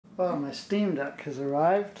Well, my Steam Deck has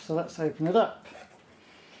arrived, so let's open it up.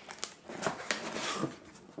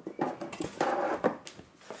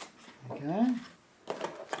 Okay.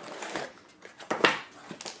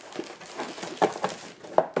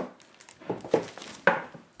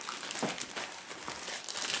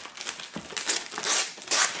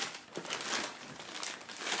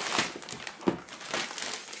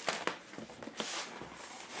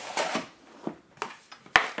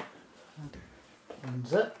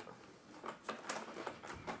 Unzip.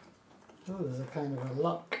 Oh, there's a kind of a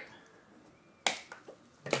lock.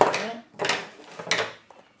 Okay.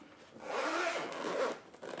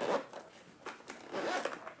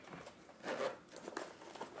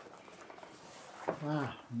 Wow,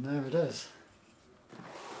 and there it is.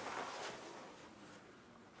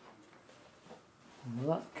 And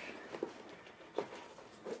look.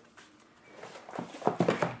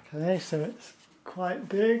 Okay, so it's quite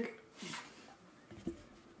big.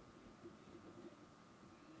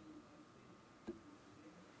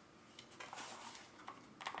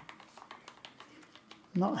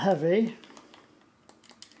 Not heavy.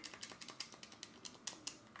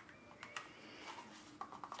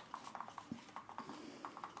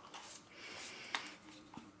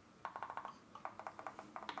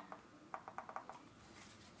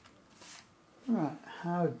 Right,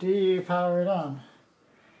 how do you power it on?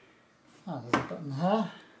 Oh, there's a button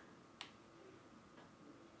here.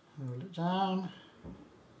 Hold it down.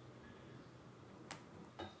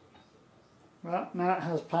 Well, now it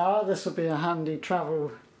has power. This will be a handy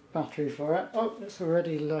travel battery for it. Oh, it's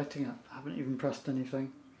already lighting up. I haven't even pressed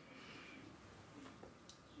anything.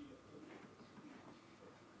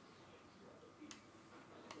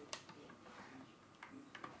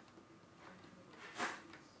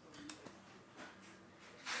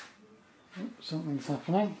 Oh, something's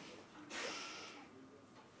happening.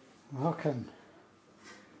 Welcome.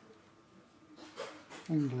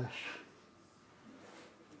 English.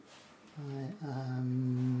 I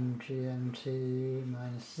am GMT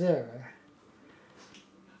 -0.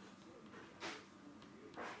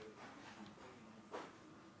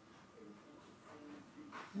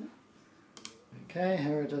 Okay,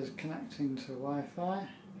 here it is connecting to Wi-Fi.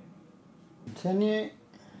 Continue.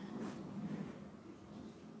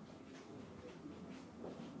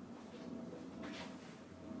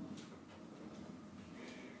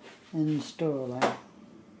 Installing.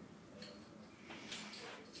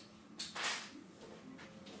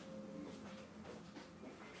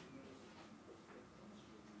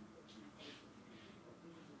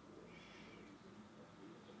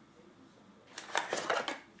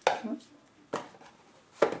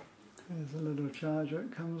 There's a little charger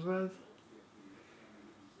it comes with.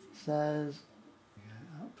 It says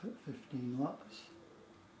output 15 watts.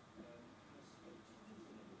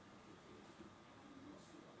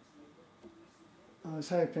 I was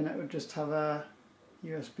hoping it would just have a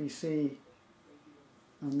USB-C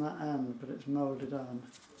on that end, but it's moulded on.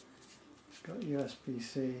 It's got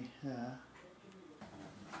USB-C here.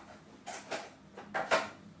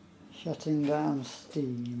 Shutting down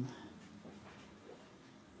Steam.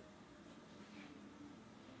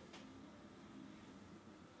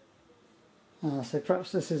 So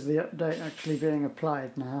perhaps this is the update actually being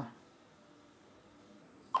applied now.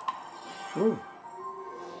 Ooh.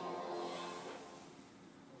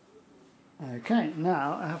 Okay,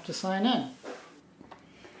 now I have to sign in.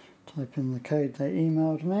 Type in the code they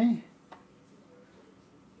emailed me.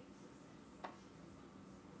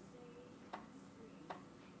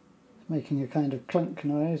 It's making a kind of clunk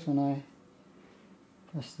noise when I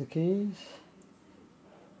press the keys.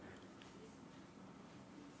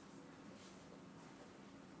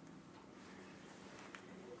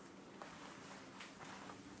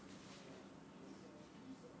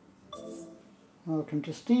 Welcome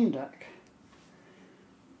to Steam Deck.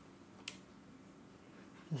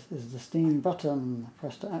 This is the Steam button.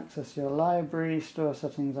 Press to access your library, store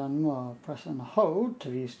settings and more. Press and hold to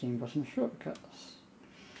view Steam button shortcuts.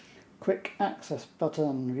 Quick access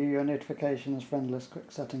button. View your notifications, friend list,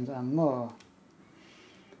 quick settings and more.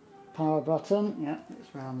 Power button. Yeah,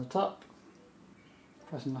 it's around the top.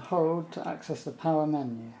 Press and hold to access the power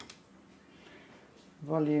menu.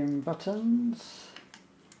 Volume buttons.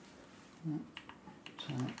 Yeah.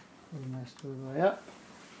 Turn it almost all the way up.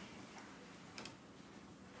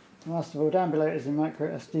 Last of all, down below is the micro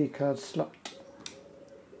SD card slot.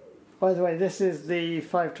 By the way, this is the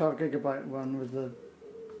 512GB one with the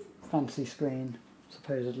fancy screen,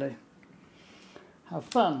 supposedly. Have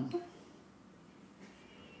fun!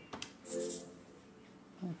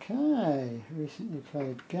 Okay, recently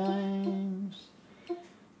played games.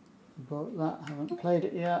 Bought that, haven't played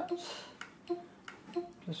it yet.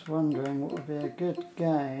 Just wondering what would be a good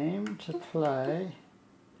game to play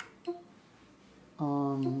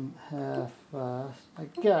on here first. I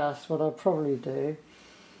guess what I'll probably do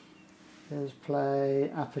is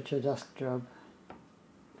play Aperture Desk Job.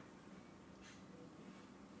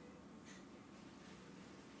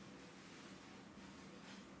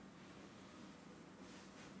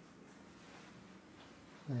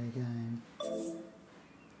 Play game.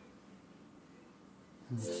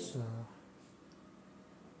 Install.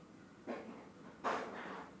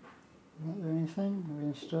 Not doing anything? Are we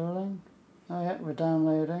installing? Oh yeah, we're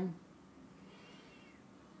downloading.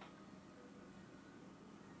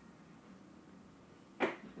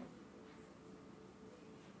 Can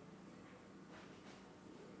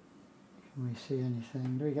we see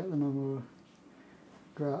anything? Do we get the normal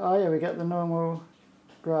graph? Oh yeah, we get the normal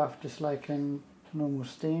graph just like in normal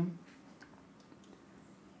Steam.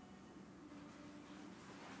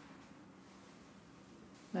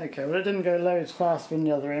 Okay, well it didn't go loads faster in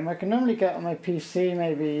the other room. I can normally get on my PC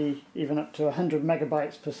maybe even up to 100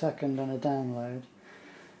 megabytes per second on a download.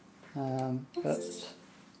 But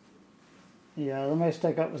yeah, the most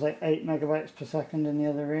I got was like 8 megabytes per second in the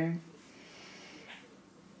other room.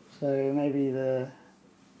 So maybe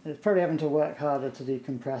it's probably having to work harder to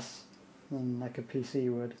decompress than like a PC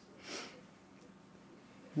would.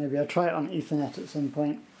 Maybe I'll try it on Ethernet at some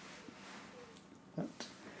point. But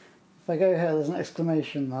if I go here, there's an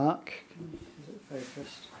exclamation mark. Is it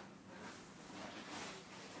focused?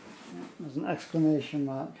 Yeah, there's an exclamation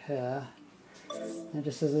mark here. It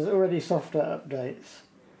just says there's already software updates.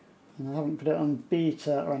 And I haven't put it on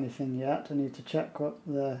beta or anything yet. I need to check what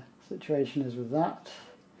the situation is with that.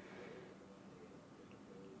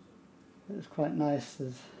 It's quite nice.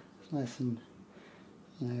 It's nice and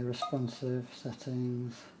responsive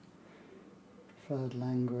settings. Preferred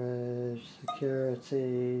language,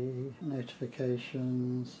 security,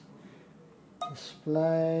 notifications,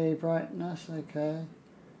 display brightness, okay.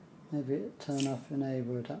 Maybe turn off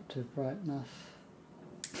enable adaptive brightness.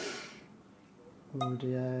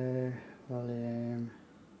 Audio, volume,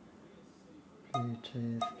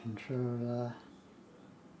 Bluetooth, controller.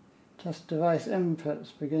 Test device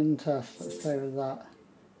inputs, begin test, let's play with that.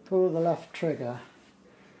 Pull the left trigger.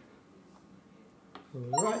 Pull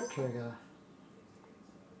the right trigger.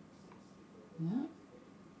 Yeah.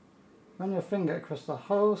 Run your finger across the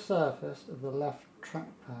whole surface of the left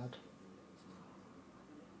trackpad.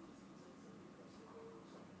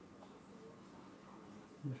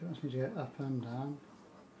 And if it wants me to go up and down,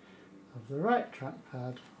 of the right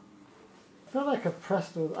trackpad. I feel like I've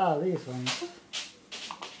pressed all, these ones.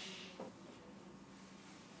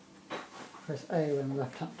 Press A when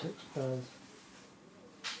left haptic spurs.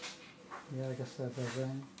 Yeah, I guess they're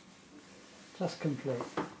buzzing. Test complete.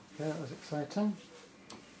 Okay, that was exciting.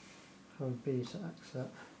 Hold B to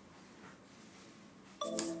accept.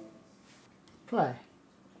 Play.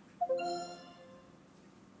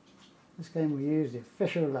 This game will use the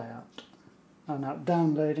official layout. I'm now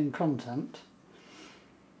downloading content.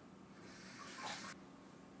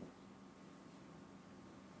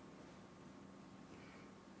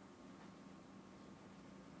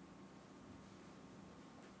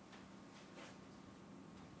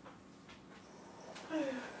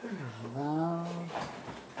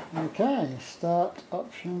 Okay, start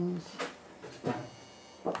options.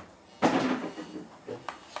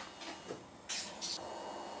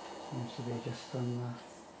 Seems to be just on the...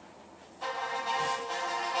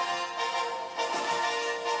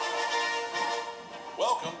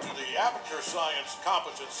 Welcome to the Aperture Science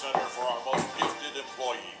Competence Center for our most gifted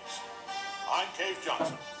employees. I'm Cave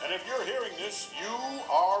Johnson, and if you're hearing this, you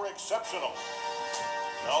are exceptional.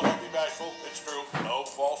 No, don't be bashful. It's true. No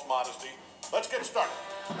false modesty. Let's get started.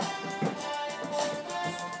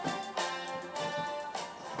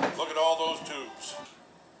 Look at all those tubes.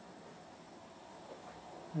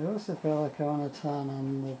 I also feel like I want to turn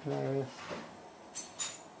on the various...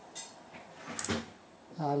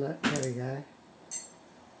 Ah, look, there we go.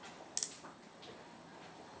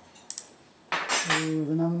 All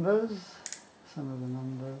the numbers. Some of the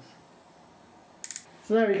numbers.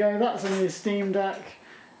 So there we go, that's a new Steam Deck.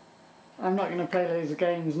 I'm not going to play loads of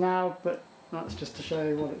games now, but that's just to show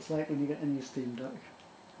you what it's like when you get a new Steam Deck.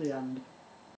 The end.